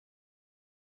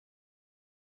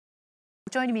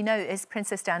Joining me now is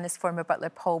Princess Diana's former butler,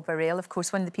 Paul Burrell, of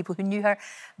course, one of the people who knew her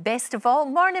best of all.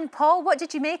 Morning, Paul. What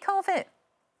did you make of it?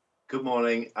 Good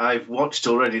morning. I've watched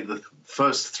already the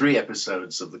first 3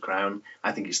 episodes of The Crown.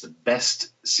 I think it's the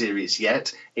best series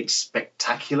yet. It's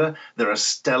spectacular. There are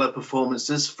stellar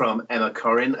performances from Emma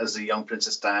Corrin as the young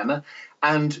Princess Diana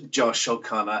and Josh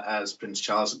O'Connor as Prince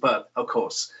Charles. But, of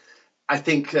course, I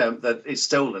think that it's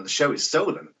stolen. The show is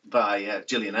stolen by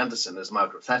Gillian Anderson as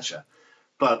Margaret Thatcher.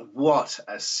 But what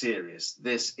a series.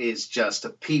 This is just a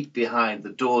peep behind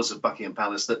the doors of Buckingham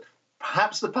Palace that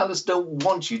perhaps the palace don't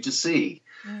want you to see.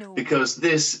 No. Because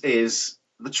this is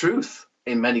the truth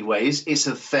in many ways. It's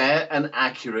a fair and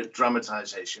accurate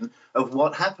dramatisation of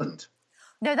what happened.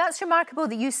 Now, that's remarkable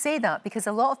that you say that, because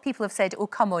a lot of people have said, oh,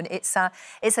 come on, it's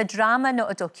a drama, not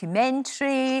a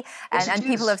documentary. Yes, and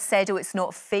people have said, oh, it's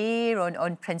not fair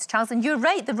on Prince Charles. And you're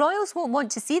right, the royals won't want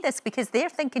to see this because they're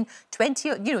thinking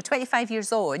 25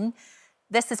 years on,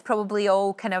 this is probably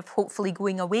all kind of hopefully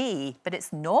going away. But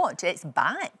it's not, it's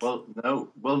back. Well,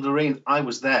 no. Well, Lorraine, I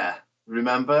was there.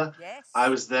 Remember? Yes. I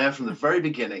was there from the very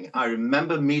beginning. I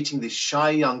remember meeting this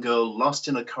shy young girl lost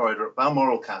in a corridor at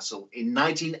Balmoral Castle in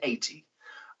 1980.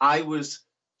 I was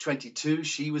 22,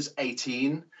 she was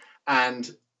 18, and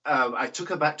I took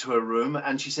her back to her room,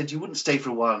 and she said, you wouldn't stay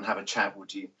for a while and have a chat,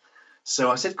 would you?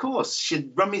 So I said, of course.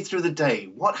 She'd run me through the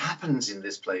day. What happens in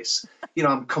this place? You know,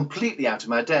 I'm completely out of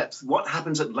my depth. What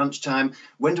happens at lunchtime?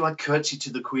 When do I curtsy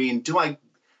to the Queen? Do I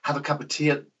have a cup of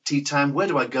tea at tea time? Where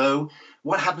do I go?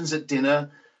 What happens at dinner?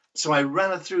 So I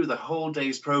ran her through the whole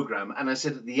day's programme, and I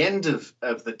said at the end of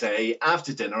the day,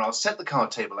 after dinner, I'll set the card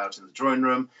table out in the drawing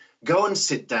room, go and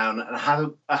sit down and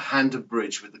have a hand of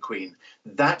bridge with the Queen.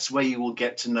 That's where you will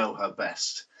get to know her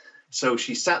best. So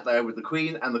she sat there with the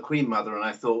Queen and the Queen Mother, and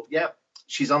I thought, yep,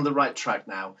 she's on the right track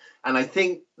now. And I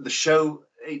think the show,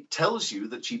 it tells you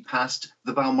that she passed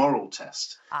the Balmoral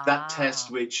test, that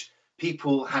test which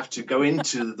people have to go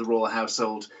into the royal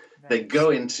household, they go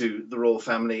into the royal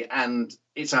family, and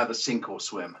it's either sink or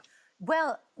swim.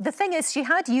 Well, the thing is, she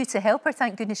had you to help her,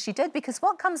 thank goodness she did, because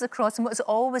what comes across, and what's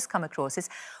always come across, is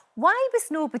why was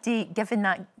nobody giving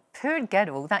that poor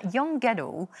girl, that young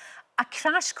girl, a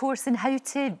crash course in how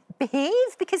to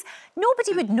behave? Because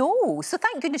nobody would know, so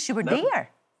thank goodness you were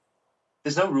there.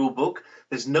 There's no rule book,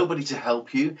 there's nobody to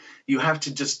help you. You have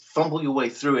to just fumble your way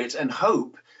through it and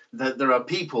hope that there are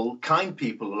people, kind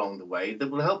people along the way that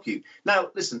will help you. Now,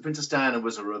 listen, Princess Diana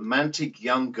was a romantic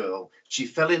young girl. She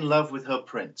fell in love with her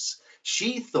prince.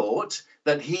 She thought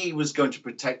that he was going to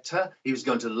protect her, he was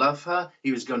going to love her,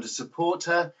 he was going to support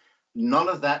her. None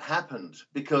of that happened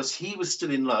because he was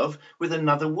still in love with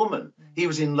another woman. He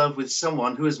was in love with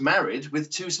someone who was married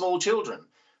with 2 small children.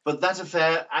 But that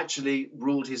affair actually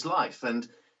ruled his life. And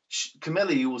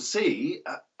Camilla, you will see,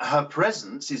 her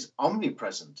presence is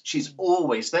omnipresent. She's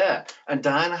always there. And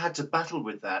Diana had to battle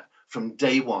with that from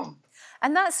day one.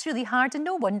 And that's really hard, and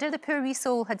no wonder the poor wee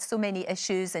soul had so many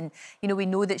issues. And, you know, we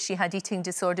know that she had eating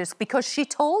disorders because she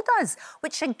told us,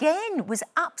 which again was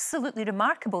absolutely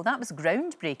remarkable. That was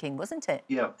groundbreaking, wasn't it?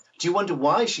 Yeah. Do you wonder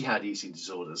why she had eating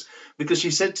disorders? Because she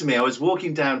said to me, I was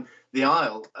walking down the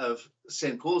aisle of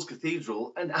St. Paul's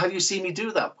Cathedral, and have you seen me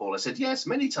do that, Paul? I said, yes,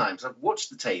 many times. I've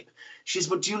watched the tape. She said,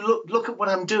 but do you look at what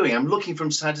I'm doing? I'm looking from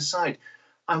side to side.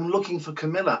 I'm looking for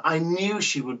Camilla. I knew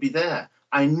she would be there.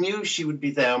 I knew she would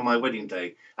be there on my wedding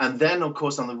day. And then, of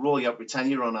course, on the Royal Yacht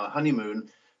Britannia on our honeymoon,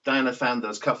 Diana found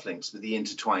those cufflinks with the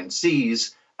intertwined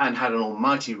C's and had an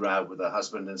almighty row with her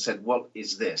husband and said, what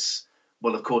is this?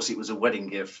 Well, of course, it was a wedding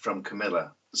gift from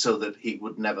Camilla so that he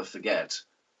would never forget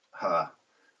her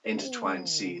intertwined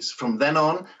C's. From then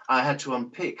on, I had to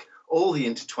unpick all the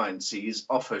intertwined C's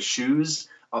off her shoes,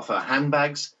 off her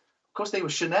handbags. Of course, they were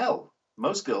Chanel.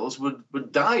 Most girls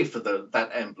would die for that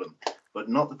emblem. But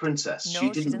not the princess. No, she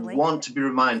didn't want to be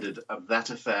reminded of that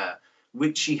affair,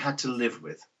 which she had to live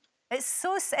with.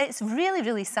 It's really,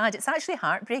 really sad. It's actually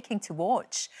heartbreaking to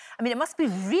watch. I mean, it must be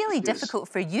really difficult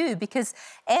for you because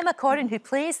Emma Corrin, who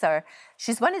plays her,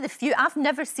 she's one of the few. I've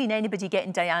never seen anybody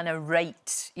getting Diana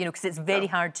right, you know, because it's very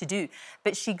hard to do.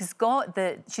 But she's got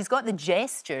the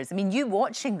gestures. I mean, you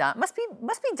watching that must be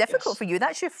difficult for you.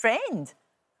 That's your friend.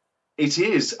 It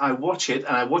is. I watch it,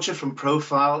 and I watch her from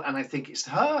profile, and I think it's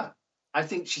her. I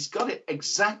think she's got it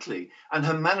exactly, and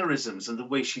her mannerisms and the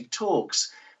way she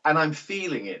talks, and I'm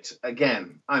feeling it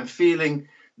again. I'm feeling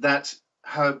that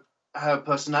her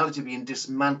personality being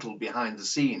dismantled behind the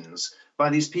scenes by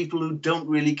these people who don't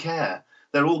really care.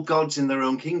 They're all gods in their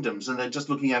own kingdoms, and they're just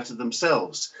looking after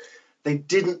themselves. They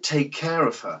didn't take care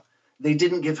of her. They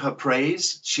didn't give her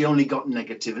praise. She only got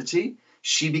negativity.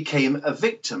 She became a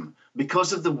victim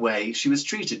because of the way she was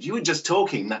treated. You were just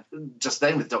talking just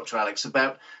then with Dr. Alex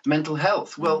about mental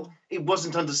health. Well, it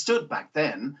wasn't understood back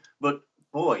then, but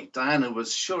boy, Diana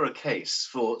was sure a case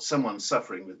for someone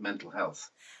suffering with mental health.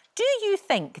 Do you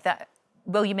think that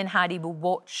William and Harry will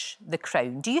watch The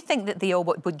Crown? Do you think that they all,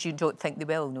 but you don't think they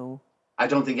will, no? I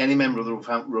don't think any member of the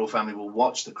royal family will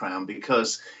watch The Crown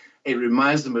because it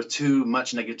reminds them of too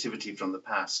much negativity from the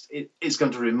past. It's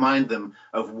going to remind them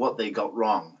of what they got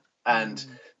wrong. And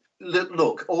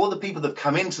look, all the people that have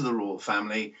come into the royal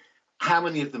family, how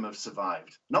many of them have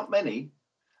survived? Not many.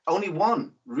 Only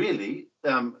one, really.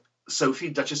 Sophie,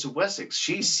 Duchess of Wessex.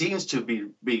 She seems to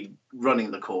be running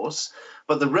the course,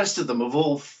 but the rest of them have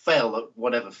all fell at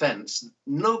whatever fence.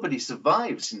 Nobody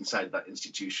survives inside that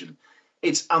institution.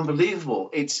 It's unbelievable.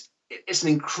 It's an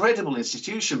incredible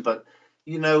institution, but,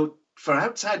 you know, for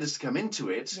outsiders to come into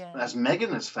it, as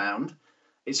Meghan has found,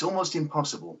 it's almost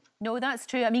impossible. No, that's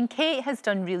true. I mean, Kate has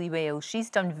done really well. She's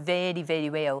done very,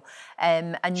 very well,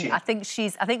 and I think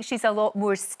she's a lot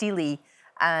more steely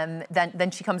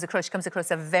than she comes across. She comes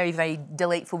across a very, very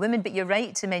delightful woman. But you're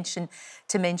right to mention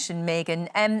Meghan.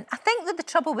 I think that the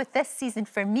trouble with this season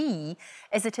for me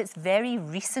is that it's very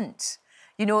recent.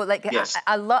 You know, like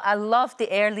I love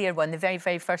the earlier one, the very,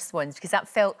 very first ones, because that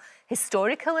felt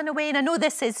historical in a way. And I know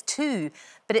this is too,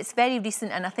 but it's very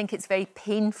recent, and I think it's very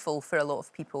painful for a lot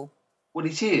of people. Well,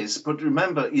 it is, but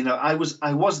remember, you know, I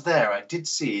was there. I did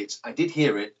see it. I did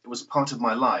hear it. It was a part of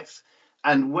my life.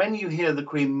 And when you hear the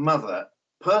Queen Mother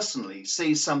personally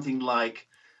say something like,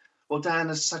 "Well,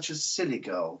 Diana's such a silly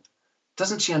girl.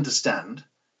 Doesn't she understand?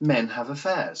 Men have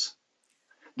affairs."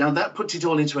 Now, that puts it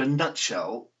all into a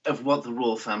nutshell of what the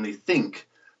royal family think,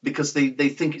 because they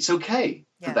think it's okay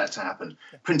for that to happen.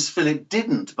 Prince Philip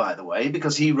didn't, by the way,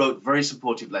 because he wrote very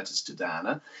supportive letters to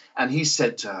Diana, and he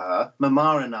said to her,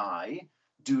 "Mama and I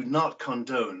do not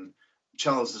condone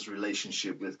Charles's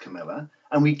relationship with Camilla,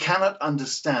 and we cannot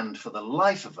understand for the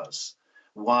life of us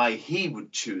why he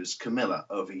would choose Camilla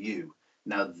over you."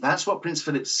 Now, that's what Prince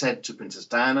Philip said to Princess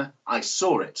Diana. I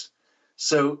saw it.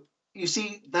 So, you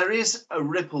see, there is a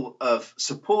ripple of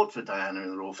support for Diana in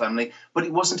the royal family, but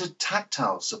it wasn't a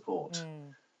tactile support.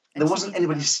 There wasn't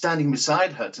anybody standing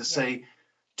beside her to say,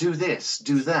 do this,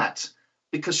 do that,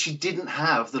 because she didn't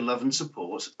have the love and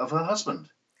support of her husband.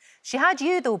 She had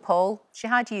you, though, Paul. She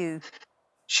had you.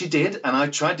 She did, and I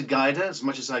tried to guide her as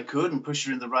much as I could and push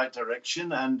her in the right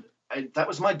direction, and that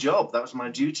was my job, that was my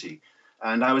duty.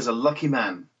 And I was a lucky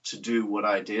man to do what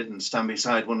I did and stand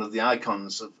beside one of the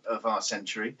icons of our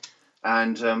century.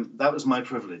 And that was my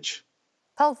privilege.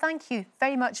 Paul, thank you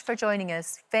very much for joining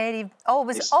us.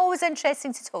 Always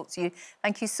interesting to talk to you.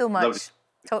 Thank you so much. Lovely.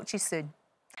 Talk to you soon.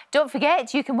 Don't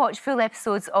forget, you can watch full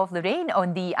episodes of Lorraine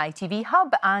on the ITV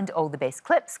Hub and all the best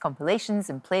clips, compilations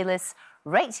and playlists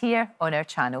right here on our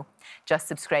channel. Just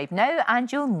subscribe now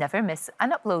and you'll never miss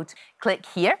an upload. Click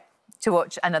here to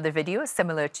watch another video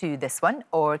similar to this one,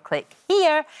 or click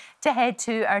here to head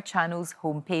to our channel's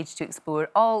homepage to explore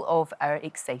all of our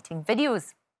exciting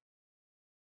videos.